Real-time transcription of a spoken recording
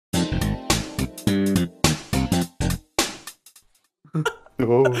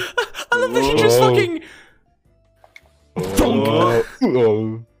Oh. I love that she just fucking.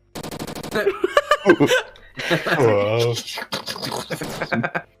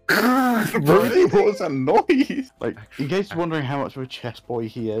 Really? What was that noise? Like, in case you're wondering how much of a chess boy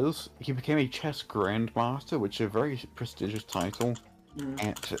he is, he became a chess grandmaster, which is a very prestigious title,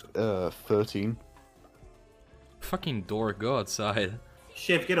 at 13. Fucking door, go outside.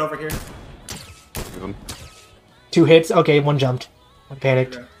 Shiv, get over here. 2 hits. Okay, 1 jumped. I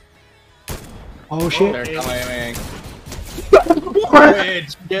panicked. Oh shit. They're coming.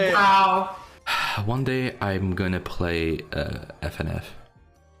 Wow. One day I'm gonna play FNF.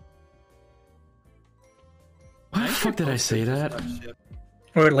 Why the fuck did I say that?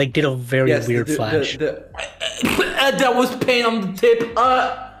 Or it like did a very weird flash. That was pain on the tip.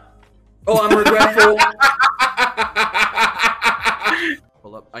 Oh, I'm regretful.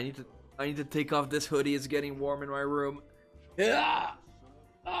 Hold up, I need to take off this hoodie. It's getting warm in my room. Yeah.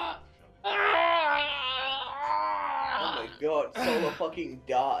 Oh my god, Solo fucking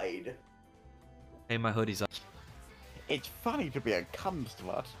died. Hey, my hoodie's up. It's funny to be a cum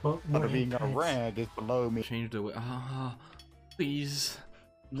slut, Well, but being a rag is below me. Change the way. Please.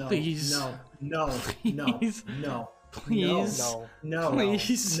 No, Please. no, Please. no, Please. no, Please. no,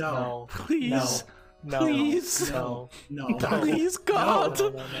 Please. no, Please. no, Please, God.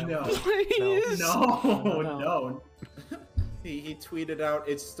 no, Please. no. He tweeted out,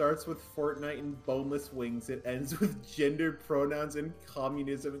 it starts with Fortnite and boneless wings, it ends with gender pronouns and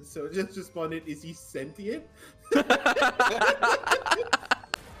communism, so just responded, is he sentient?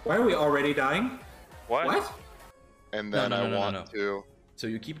 Why are we already dying? What? And then I want to... So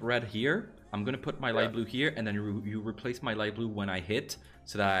you keep red here, I'm gonna put my light blue here, and then you replace my light blue when I hit,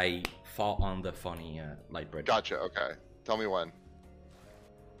 so that I fall on the funny light bridge. Gotcha, okay. Tell me when.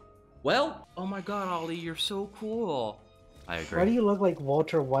 Well, oh my god, Ollie, you're so cool. I agree. Why do you look like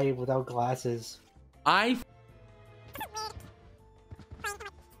Walter White without glasses?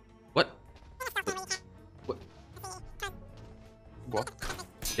 What? What?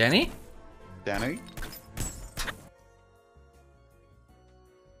 Danny? Danny?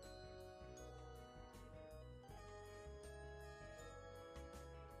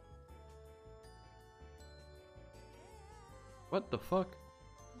 What the fuck?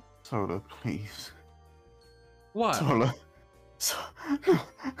 Soda, please. What? Soda. Come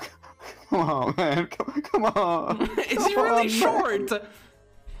on, man. Come on. Is he really short?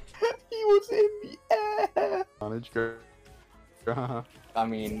 He was in the air. Manage, go. I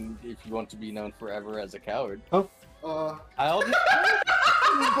mean, if you want to be known forever as a coward. Oh. I'll just...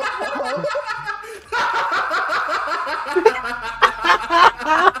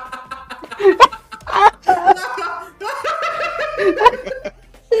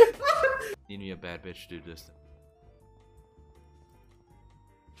 Need me a bad bitch to do this.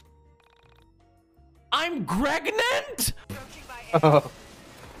 I'm pregnant? Oh.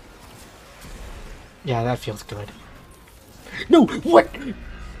 Yeah, that feels good. No, what?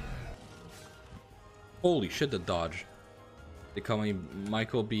 Holy shit, the dodge. They call me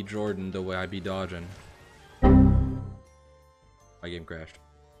Michael B. Jordan the way I be dodging. My game crashed.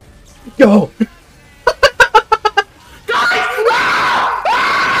 No!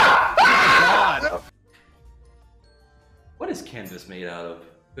 What is canvas made out of?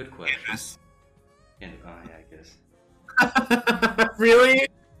 Good question. Canvas. Oh yeah, I guess. Really?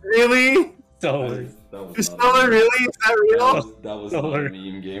 Really? Solar. Is Solar really? Is that real? That was Solar. not a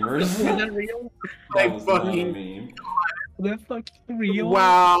meme, gamers. Is that real? Like fucking... meme. That fucking real?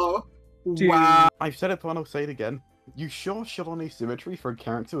 Wow. Dude. Wow. I've said it before and I'll say it again. You sure shit on asymmetry for a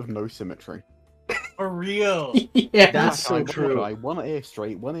character with no symmetry. For real. Yeah. That's so true. One ear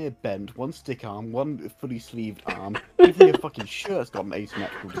straight, one ear bent, one stick arm, one fully sleeved arm. Even your fucking shirt's got an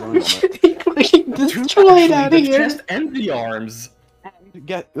asymmetrical design on it. He fucking destroyed out of the here. chest and the arms.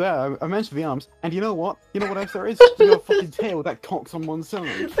 Yeah, I mentioned the arms, and you know what? You know what else there is? You got a fucking tail that cocks on one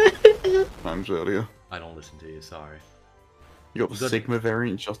side. Times earlier. I don't listen to you, sorry. You got the Sigma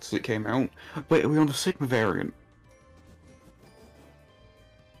variant just as it came out. Wait, are we on the Sigma variant?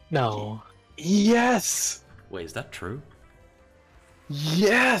 No. Yes! Wait, is that true?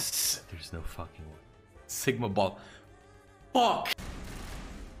 Yes! There's no fucking way. Sigma ball. Fuck!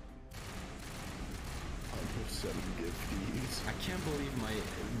 I can't believe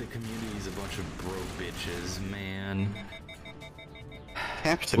the community is a bunch of bro bitches, man.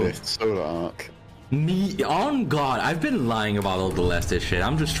 Capitalist solar arc. Me, on God, I've been lying about all the leftist shit.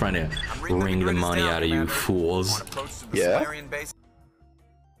 I'm just trying to wring the money out of you fools. Yeah?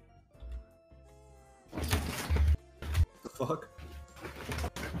 The fuck?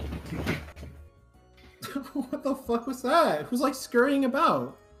 What the fuck was that? Who's like scurrying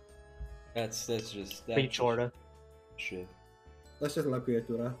about? That's just Big Chorda. shit. That's just la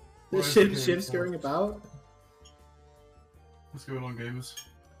criatura. Why Shiv is it scurrying about. What's going on, gamers?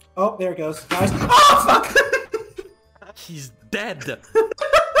 Oh, there it goes, guys. Oh fuck! He's dead.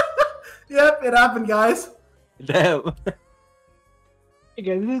 Yep, it happened, guys. Damn. Hey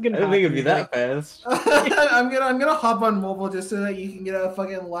guys, this is gonna I didn't think it'd be happen. that fast. I'm gonna hop on mobile just so that you can get a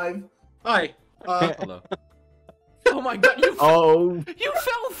fucking live. Hi. Hello. Oh my god, you Oh you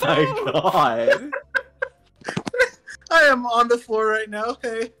fell my through. god. I am on the floor right now.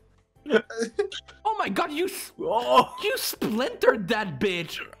 Hey. Oh my god, you Oh. you splintered that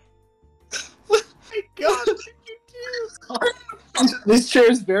bitch. My God, what did you do? This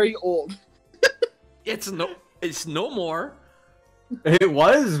chair is very old. It's no more. It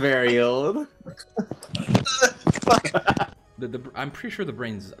was very old. I'm pretty sure the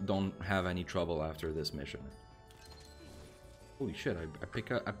brains don't have any trouble after this mission. Holy shit! I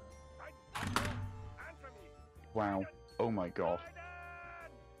pick up. Wow. Oh my god.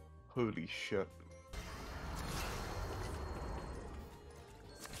 Holy shit.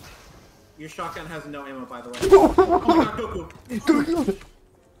 Your shotgun has no ammo, by the way. Oh my God, Goku.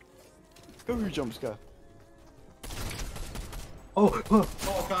 Go your jump scare. Oh, oh,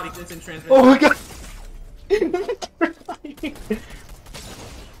 Oh God, he's instant transmission. oh my god!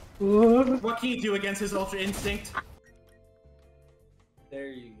 What can you do against his Ultra Instinct? There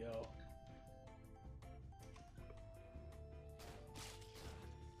you go.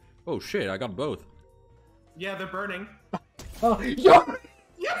 Oh shit! I got both. Yeah, they're burning. Oh, yo!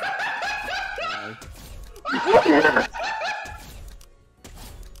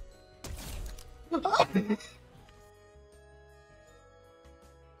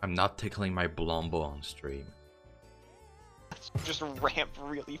 I'm not tickling my Blombo on stream. Just ramp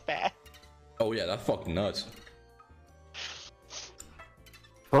really fast. Oh yeah, that fucking nuts.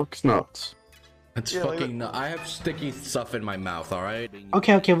 Fuck's nuts. That's Yeah, fucking nuts. I have sticky stuff in my mouth. All right.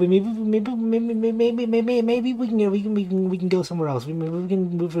 Okay, maybe we can go somewhere else. We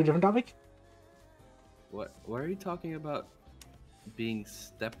can move to a different topic. What? Why are you talking about being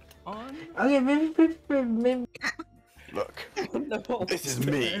stepped on? Okay, maybe. Look, No. this is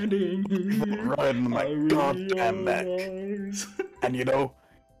me riding my goddamn neck. And you know,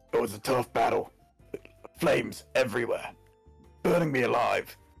 it was a tough battle. Flames everywhere, burning me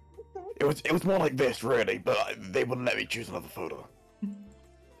alive. It was more like this, really, but they wouldn't let me choose another photo.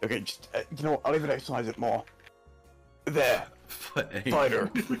 Okay, just you know, I'll even exercise it more. There,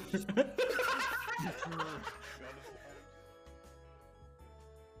 fighter.